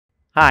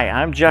Hi,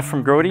 I'm Jeff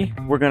from Grote.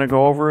 We're going to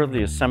go over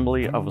the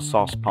assembly of a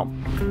sauce pump.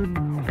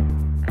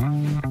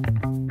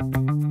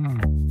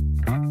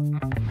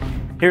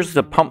 Here's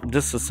the pump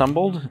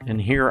disassembled,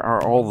 and here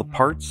are all the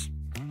parts.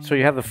 So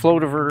you have the flow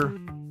diverter,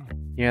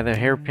 you have the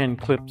hairpin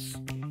clips,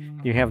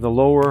 you have the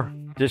lower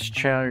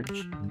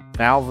discharge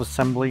valve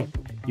assembly,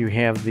 you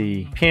have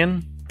the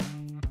pin,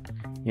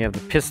 you have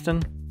the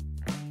piston,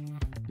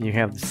 you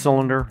have the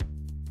cylinder,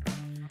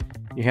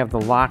 you have the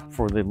lock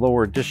for the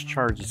lower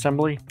discharge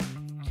assembly,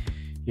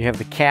 you have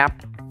the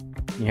cap,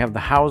 you have the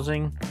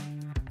housing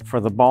for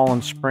the ball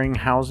and spring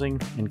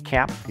housing and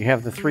cap. You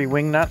have the 3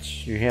 wing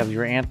nuts, you have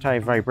your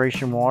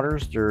anti-vibration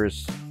waters.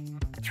 There's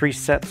 3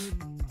 sets.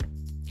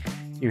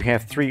 You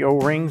have 3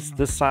 O-rings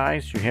this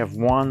size, you have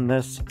 1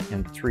 this,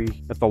 and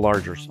 3 at the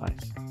larger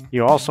size.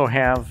 You also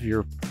have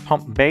your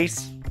pump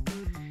base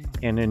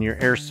and then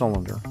your air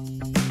cylinder.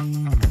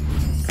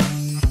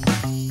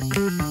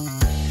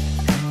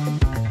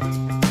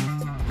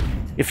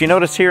 If you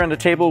notice here on the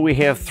table, we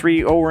have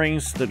 3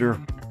 O-rings that are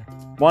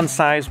one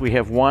size. We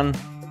have 1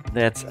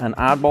 that's an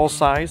oddball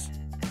size.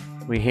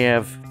 We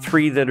have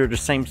 3 that are the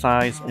same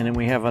size, and then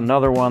we have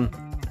another one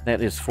that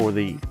is for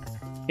the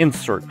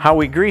insert. How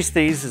we grease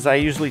these is I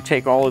usually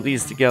take all of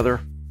these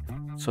together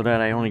so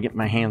that I only get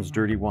my hands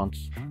dirty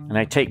once. And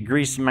I take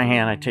grease in my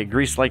hand. I take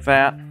grease like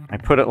that. I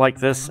put it like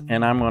this,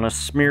 and I'm going to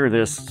smear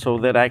this so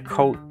that I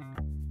coat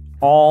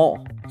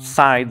all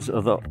sides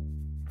of the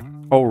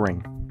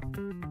O-ring.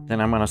 Then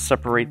I'm going to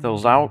separate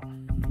those out.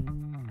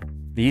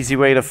 The easy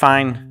way to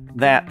find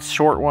that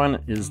short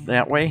one is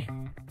that way,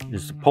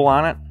 is to pull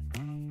on it.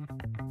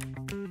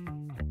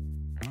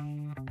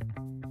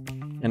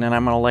 And then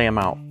I'm going to lay them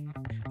out.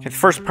 Okay, the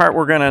first part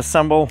we're going to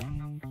assemble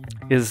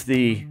is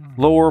the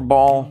lower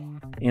ball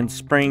and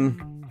spring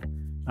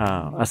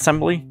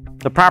assembly.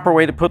 The proper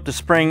way to put the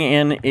spring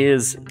in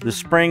is the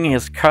spring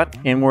is cut,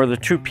 and where the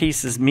 2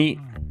 pieces meet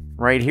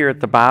right here at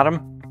the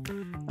bottom,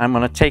 I'm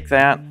going to take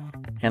that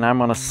and I'm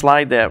going to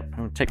slide that. I'm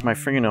going to take my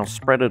fingernail,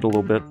 spread it a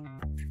little bit,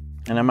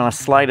 and I'm going to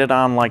slide it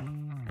on like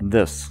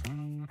this.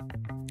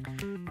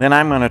 Then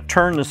I'm going to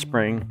turn the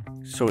spring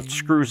so it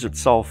screws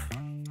itself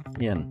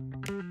in,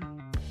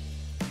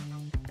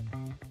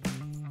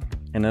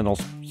 and it'll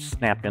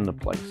snap into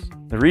place.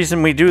 The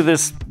reason we do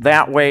this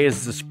that way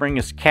is the spring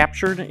is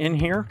captured in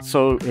here,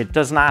 so it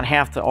does not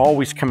have to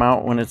always come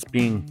out when it's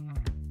being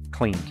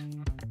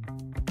cleaned.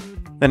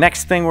 The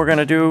next thing we're going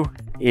to do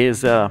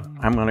is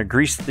I'm going to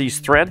grease these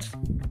threads.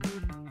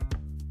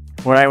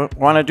 What I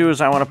want to do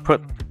is I want to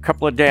put a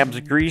couple of dabs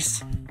of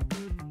grease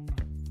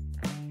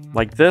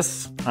like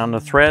this on the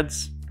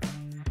threads.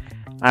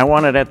 I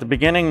want it at the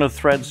beginning of the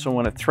thread, so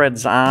when it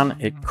threads on,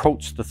 it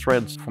coats the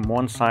threads from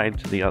one side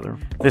to the other.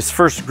 This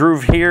first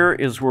groove here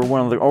is where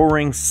one of the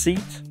O-rings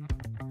seat,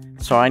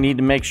 so I need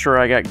to make sure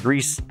I got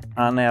grease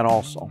on that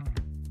also.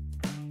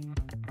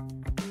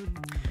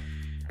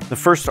 The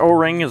first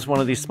O-ring is one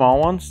of these small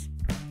ones.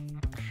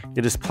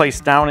 It is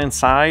placed down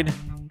inside.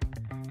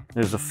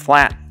 There's a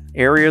flat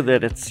area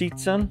that it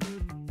seats in,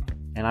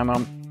 and I'm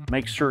going to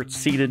make sure it's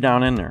seated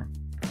down in there.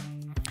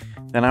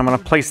 Then I'm going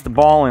to place the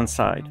ball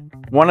inside.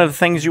 One of the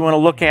things you want to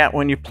look at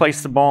when you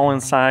place the ball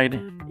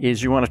inside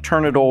is you want to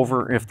turn it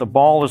over. If the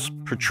ball is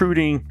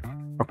protruding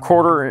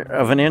 1/4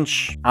 of an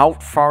inch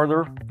out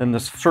farther than the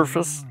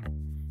surface,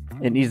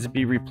 it needs to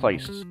be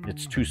replaced.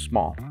 It's too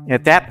small.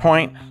 At that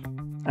point,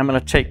 I'm going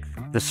to take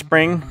the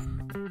spring,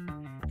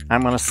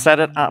 I'm going to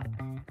set it up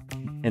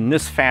in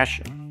this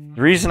fashion.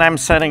 The reason I'm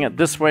setting it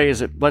this way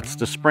is it lets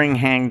the spring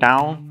hang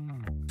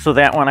down so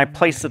that when I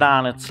place it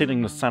on, it's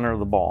hitting the center of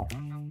the ball.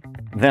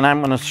 Then I'm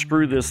going to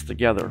screw this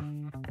together.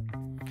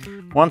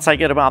 Once I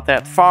get about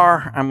that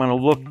far, I'm going to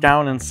look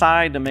down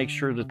inside to make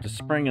sure that the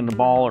spring and the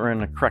ball are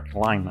in the correct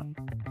alignment.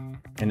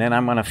 And then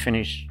I'm going to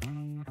finish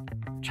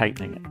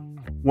tightening it.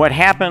 What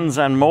happens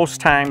on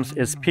most times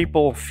is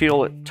people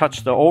feel it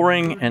touch the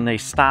O-ring and they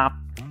stop.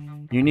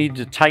 You need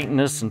to tighten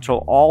this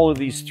until all of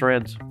these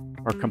threads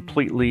are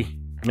completely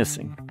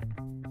missing.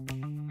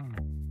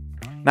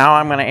 Now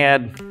I'm going to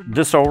add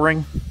this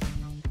O-ring.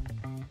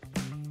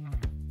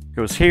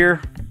 Goes here.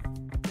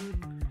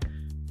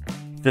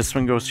 This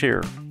one goes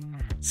here.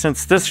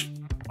 Since this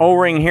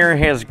O-ring here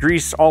has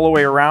grease all the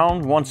way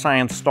around, once I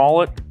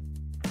install it,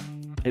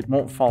 it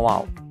won't fall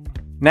out.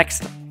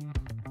 Next,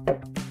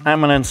 I'm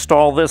going to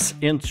install this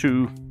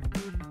into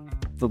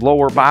the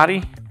lower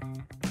body.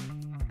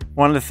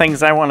 One of the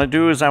things I want to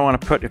do is I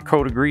want to put a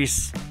coat of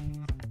grease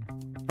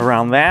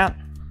around that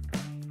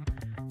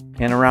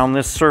and around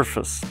this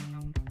surface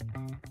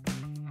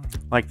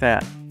like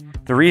that.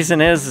 The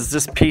reason is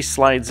this piece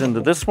slides into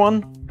this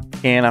one,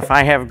 and if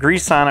I have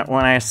grease on it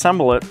when I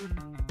assemble it,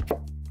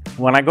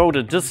 when I go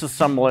to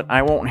disassemble it,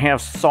 I won't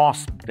have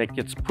sauce that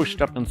gets pushed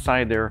up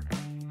inside there,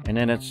 and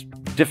then it's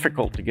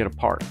difficult to get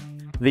apart.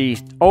 The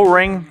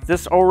O-ring,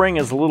 this O-ring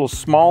is a little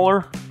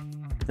smaller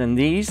than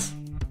these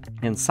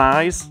in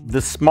size.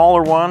 The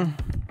smaller one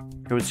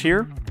goes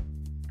here,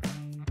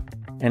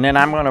 and then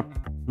I'm going to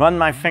run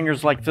my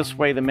fingers like this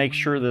way to make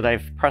sure that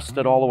I've pressed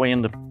it all the way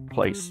into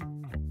place.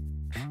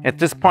 At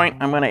this point,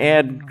 I'm going to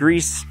add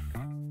grease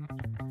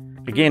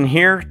Again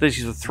here,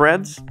 these are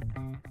threads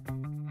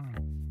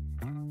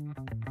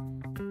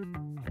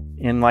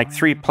in like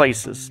 3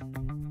 places.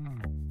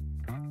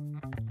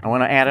 I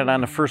want to add it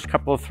on the first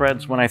couple of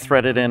threads. When I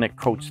thread it in, it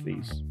coats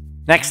these.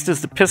 Next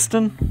is the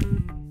piston.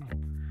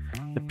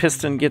 The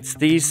piston gets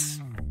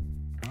these,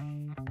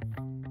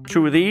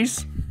 2 of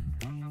these.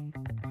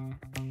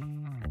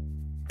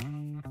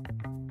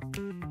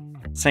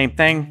 Same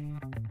thing.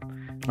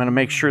 I'm going to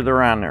make sure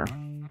they're on there.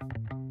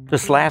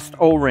 This last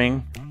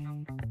O-ring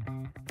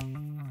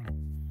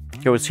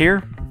goes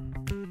here,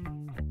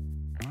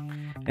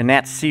 and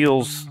that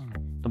seals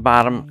the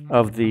bottom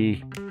of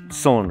the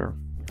cylinder.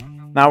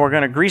 Now we're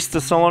going to grease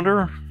the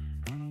cylinder.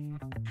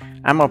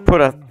 I'm going to put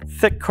a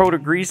thick coat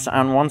of grease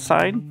on one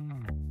side,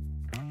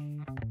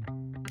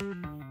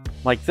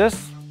 like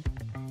this.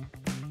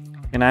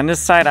 And on this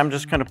side, I'm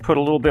just going to put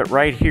a little bit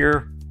right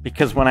here,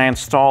 because when I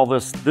install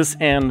this, this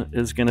end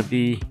is going to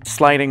be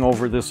sliding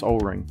over this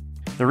O-ring.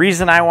 The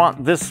reason I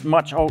want this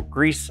much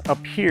grease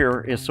up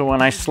here is so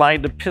when I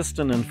slide the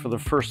piston in for the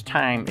first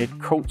time, it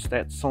coats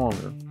that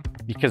cylinder,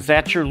 because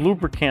that's your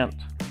lubricant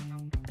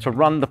to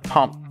run the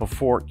pump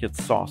before it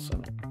gets sauce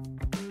in it.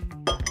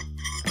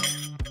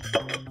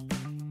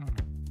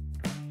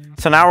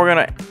 So now we're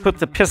going to put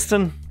the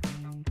piston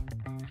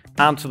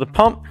onto the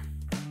pump.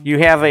 You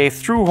have a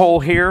through hole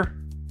here.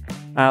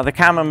 The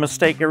common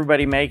mistake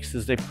everybody makes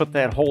is they put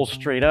that hole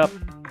straight up.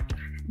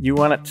 You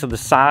want it to the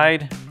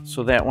side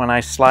so that when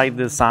I slide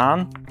this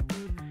on,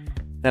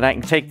 that I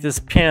can take this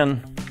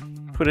pin,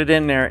 put it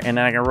in there, and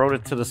then I can rotate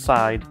it to the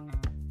side,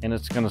 and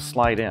it's going to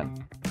slide in.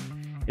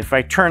 If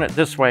I turn it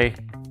this way,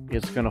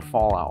 it's going to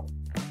fall out.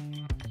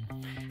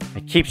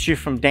 It keeps you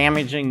from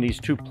damaging these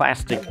 2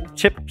 plastic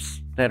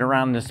tips that are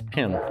on this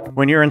pin.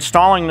 When you're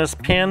installing this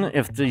pin,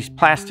 if these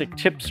plastic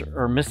tips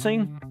are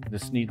missing,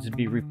 this needs to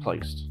be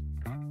replaced.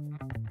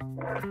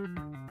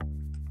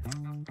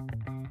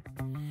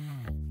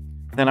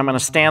 Then I'm going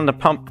to stand the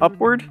pump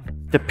upward.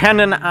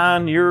 Depending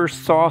on your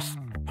sauce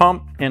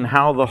pump and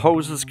how the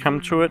hoses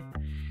come to it,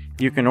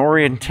 you can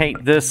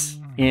orientate this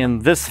in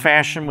this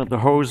fashion with the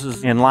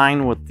hoses in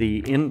line with the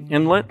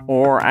inlet,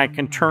 or I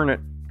can turn it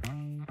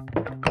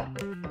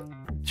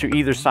to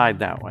either side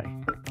that way.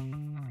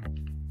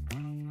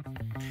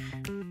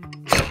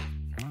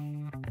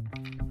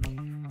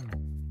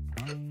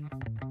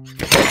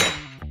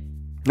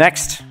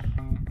 Next,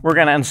 we're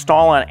going to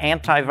install an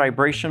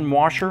anti-vibration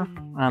washer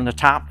on the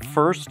top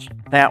first.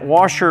 That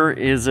washer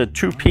is a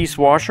 2-piece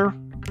washer.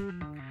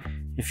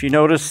 If you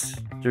notice,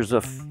 there's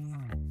a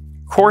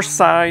coarse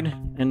side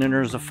and then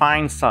there's a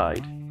fine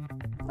side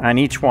on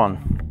each one.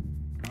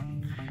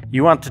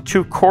 You want the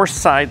 2 coarse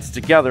sides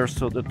together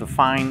so that the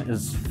fine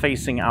is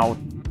facing out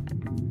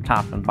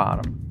top and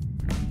bottom.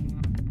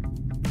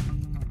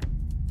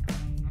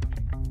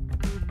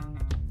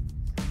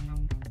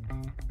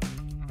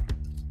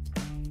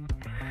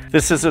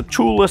 This is a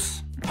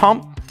toolless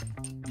pump.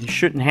 You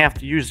shouldn't have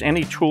to use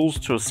any tools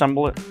to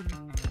assemble it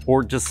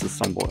or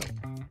disassemble it.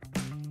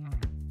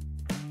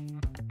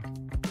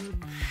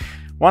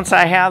 Once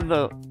I have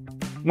the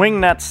wing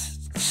nuts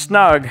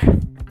snug,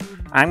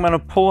 I'm going to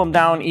pull them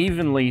down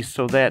evenly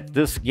so that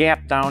this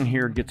gap down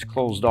here gets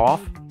closed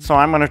off. So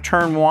I'm going to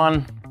turn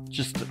one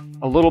just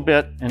a little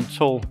bit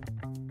until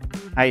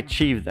I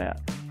achieve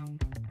that.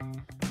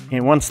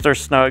 And once they're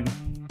snug,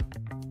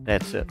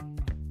 that's it.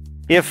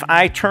 If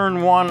I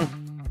turn one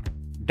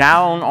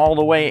down all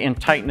the way and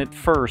tighten it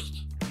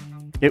first,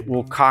 it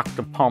will cock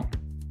the pump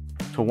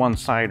to one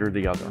side or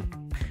the other.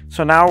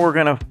 So now we're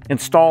going to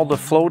install the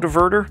flow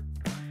diverter.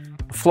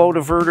 The flow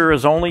diverter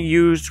is only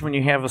used when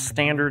you have a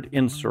standard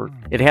insert.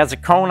 It has a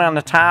cone on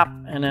the top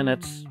and then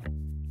it's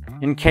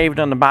incaved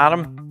on the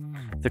bottom.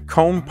 The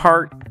cone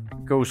part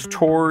goes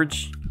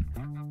towards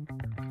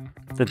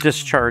the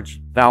discharge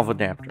valve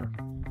adapter.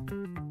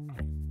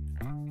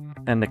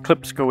 And the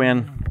clips go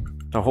in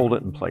to hold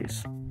it in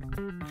place.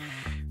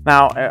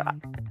 Now,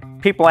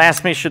 people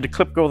ask me, should the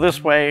clip go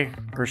this way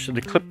or should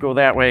the clip go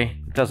that way?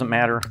 It doesn't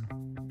matter.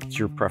 It's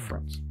your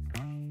preference.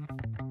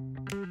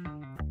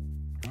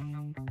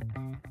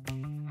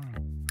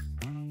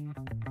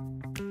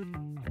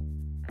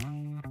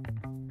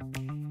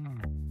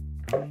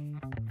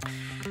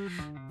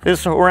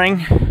 This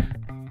O-ring,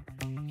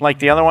 like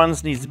the other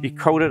ones, needs to be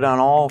coated on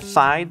all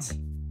sides.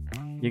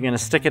 You're going to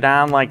stick it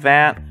on like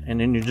that, and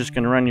then you're just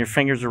going to run your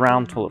fingers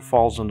around until it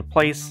falls into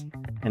place.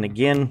 And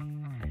again,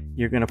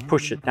 you're going to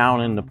push it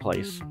down into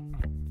place.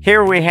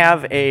 Here we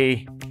have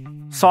a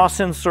sauce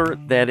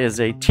insert that is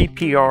a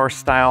TPR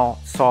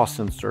style sauce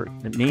insert.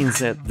 It means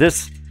that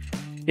this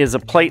is a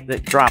plate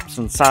that drops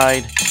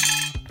inside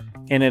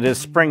and it is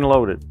spring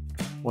loaded.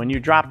 When you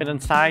drop it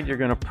inside, you're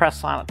going to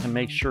press on it to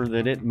make sure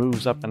that it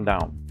moves up and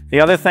down. The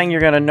other thing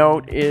you're going to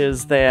note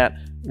is that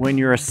when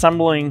you're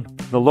assembling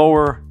the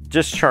lower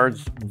discharge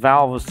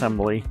valve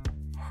assembly,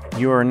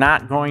 you are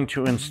not going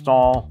to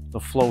install the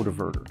flow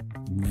diverter.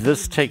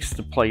 This takes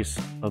the place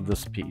of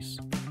this piece.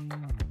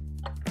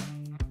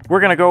 We're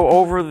going to go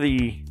over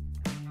the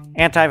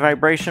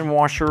anti-vibration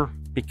washer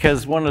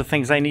because one of the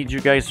things I need you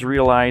guys to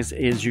realize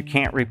is you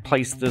can't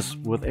replace this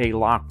with a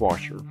lock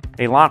washer.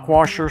 A lock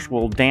washer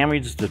will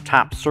damage the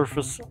top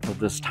surface of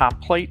this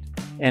top plate,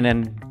 and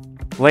then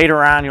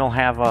later on you'll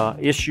have an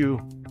issue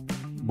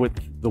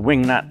with the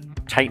wing nut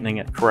tightening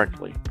it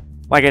correctly.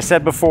 Like I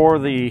said before,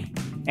 the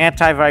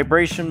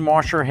anti-vibration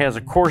washer has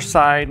a coarse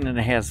side and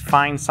it has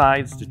fine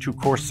sides. The two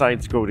coarse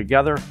sides go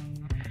together,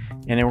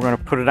 and then we're going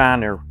to put it on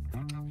there.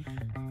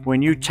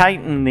 When you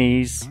tighten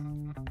these,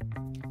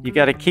 you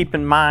got to keep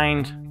in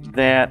mind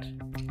that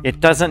it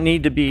doesn't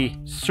need to be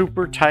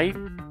super tight.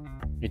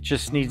 It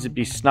just needs to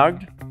be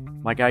snugged,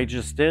 like I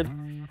just did.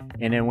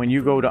 And then when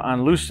you go to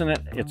unloosen it,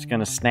 it's going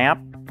to snap.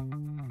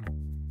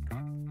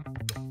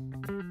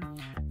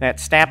 That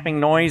snapping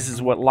noise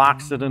is what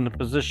locks it into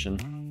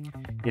position.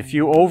 If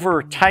you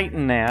over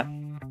tighten that,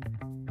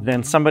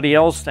 then somebody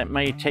else that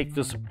may take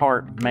this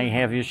apart may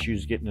have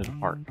issues getting it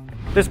apart.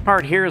 This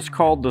part here is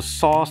called the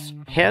sauce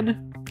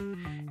head.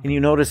 And you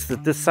notice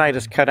that this side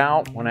is cut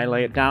out. When I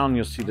lay it down,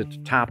 you'll see that the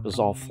top is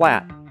all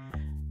flat.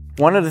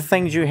 One of the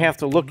things you have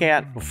to look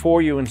at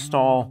before you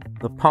install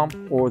the pump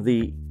or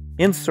the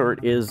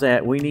insert is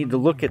that we need to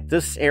look at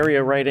this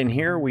area right in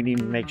here. We need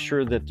to make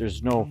sure that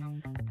there's no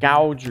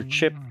gouge or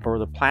chip or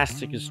the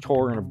plastic is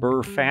tore in a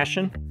burr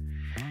fashion,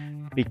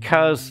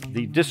 because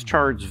the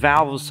discharge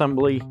valve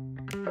assembly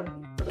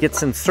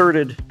gets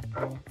inserted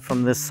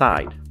from this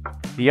side.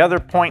 The other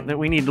point that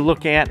we need to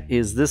look at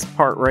is this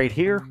part right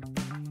here.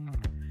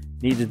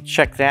 Need to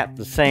check that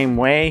the same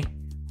way.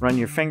 Run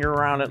your finger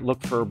around it,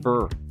 look for a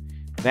burr.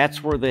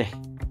 That's where the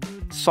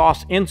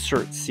sauce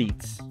insert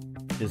seats,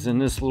 is in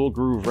this little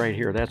groove right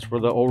here. That's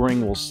where the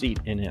O-ring will seat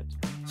in it.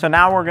 So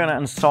now we're going to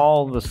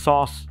install the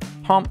sauce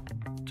pump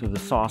to the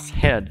sauce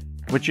head.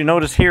 What you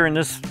notice here in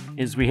this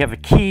is we have a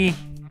key.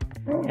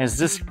 As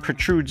this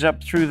protrudes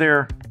up through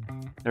there,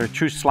 there are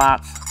two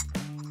slots,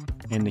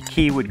 and the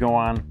key would go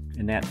on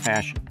in that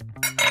fashion.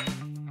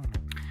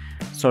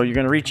 So you're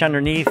going to reach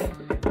underneath,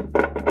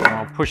 and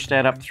I'll push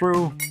that up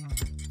through.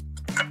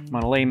 I'm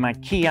going to lay my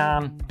key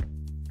on.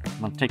 I'm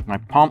going to take my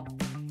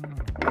pump.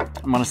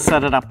 I'm going to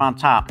set it up on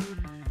top.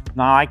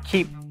 Now I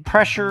keep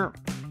pressure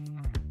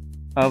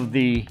of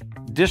the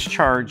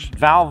discharge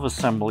valve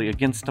assembly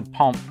against the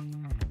pump,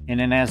 and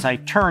then as I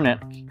turn it,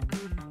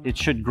 it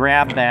should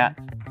grab that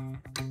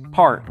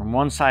part. And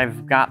once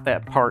I've got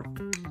that part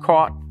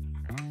caught,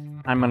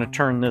 I'm going to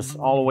turn this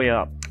all the way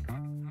up.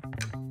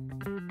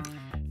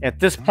 At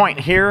this point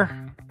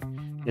here,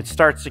 it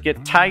starts to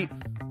get tight.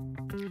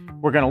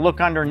 We're going to look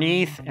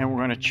underneath and we're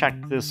going to check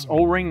this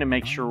O-ring to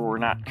make sure we're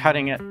not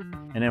cutting it,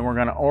 and then we're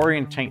going to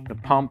orientate the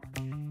pump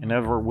in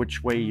ever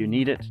which way you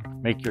need it.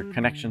 Make your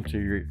connection to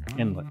your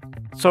inlet.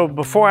 So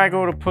before I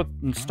go to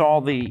install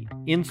the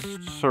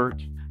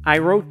insert, I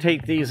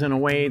rotate these in a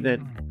way that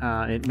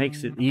it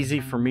makes it easy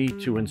for me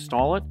to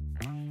install it.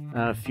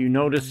 If you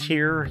notice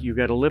here, you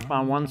got a lip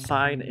on one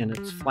side and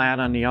it's flat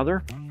on the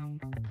other.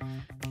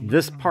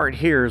 This part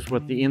here is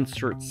what the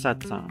insert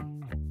sets on.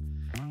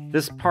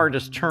 This part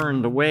is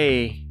turned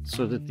away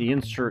so that the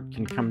insert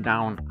can come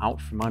down out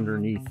from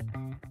underneath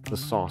the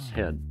sauce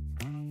head.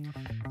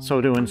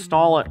 So to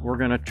install it, we're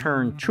going to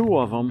turn two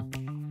of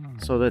them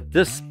so that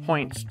this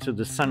points to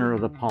the center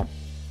of the pump.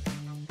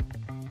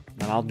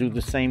 And I'll do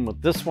the same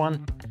with this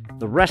one.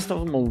 The rest of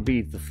them will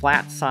be the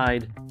flat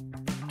side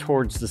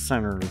towards the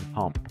center of the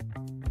pump.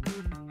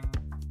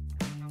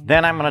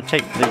 Then I'm going to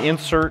take the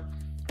insert,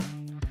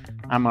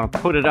 I'm going to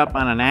put it up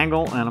on an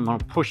angle, and I'm going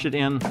to push it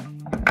in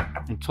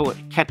until it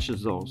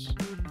catches those.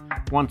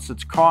 Once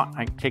it's caught,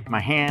 I can take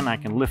my hand, I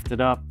can lift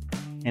it up,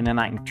 and then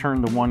I can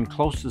turn the one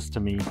closest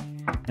to me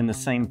in the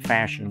same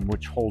fashion,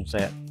 which holds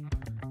that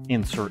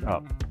insert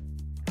up.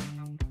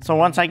 So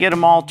once I get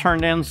them all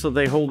turned in so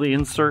they hold the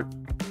insert,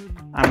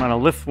 I'm going to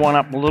lift one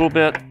up a little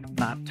bit,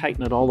 not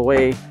tighten it all the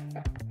way.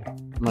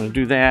 I'm going to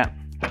do that.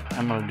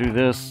 I'm going to do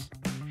this.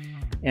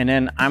 And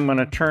then I'm going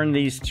to turn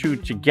these two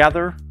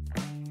together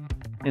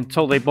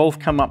until they both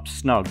come up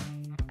snug.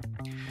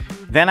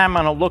 Then I'm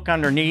going to look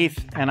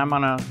underneath and I'm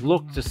going to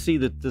look to see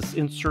that this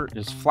insert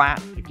is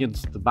flat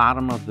against the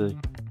bottom of the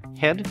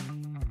head.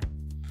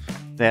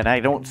 That I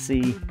don't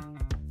see,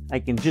 I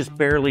can just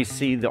barely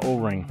see the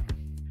O-ring.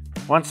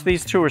 Once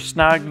these two are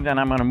snug, then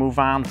I'm going to move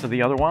on to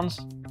the other ones.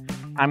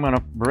 I'm going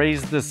to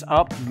raise this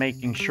up,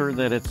 making sure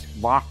that it's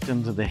locked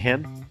into the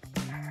head,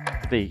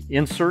 the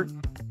insert,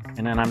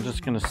 and then I'm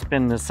just going to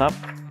spin this up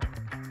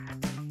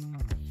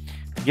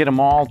to get them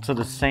all to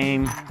the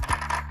same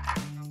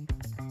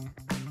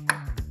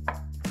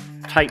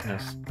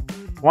tightness.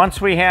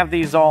 Once we have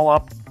these all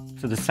up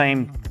to the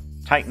same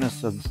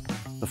tightness of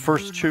the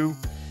first two,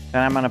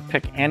 then I'm going to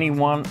pick any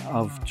one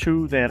of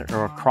two that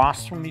are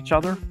across from each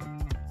other,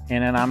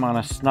 and then I'm going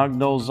to snug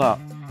those up,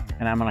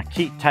 and I'm going to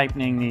keep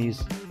tightening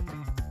these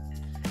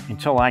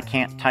until I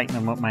can't tighten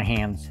them with my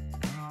hands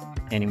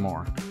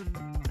anymore.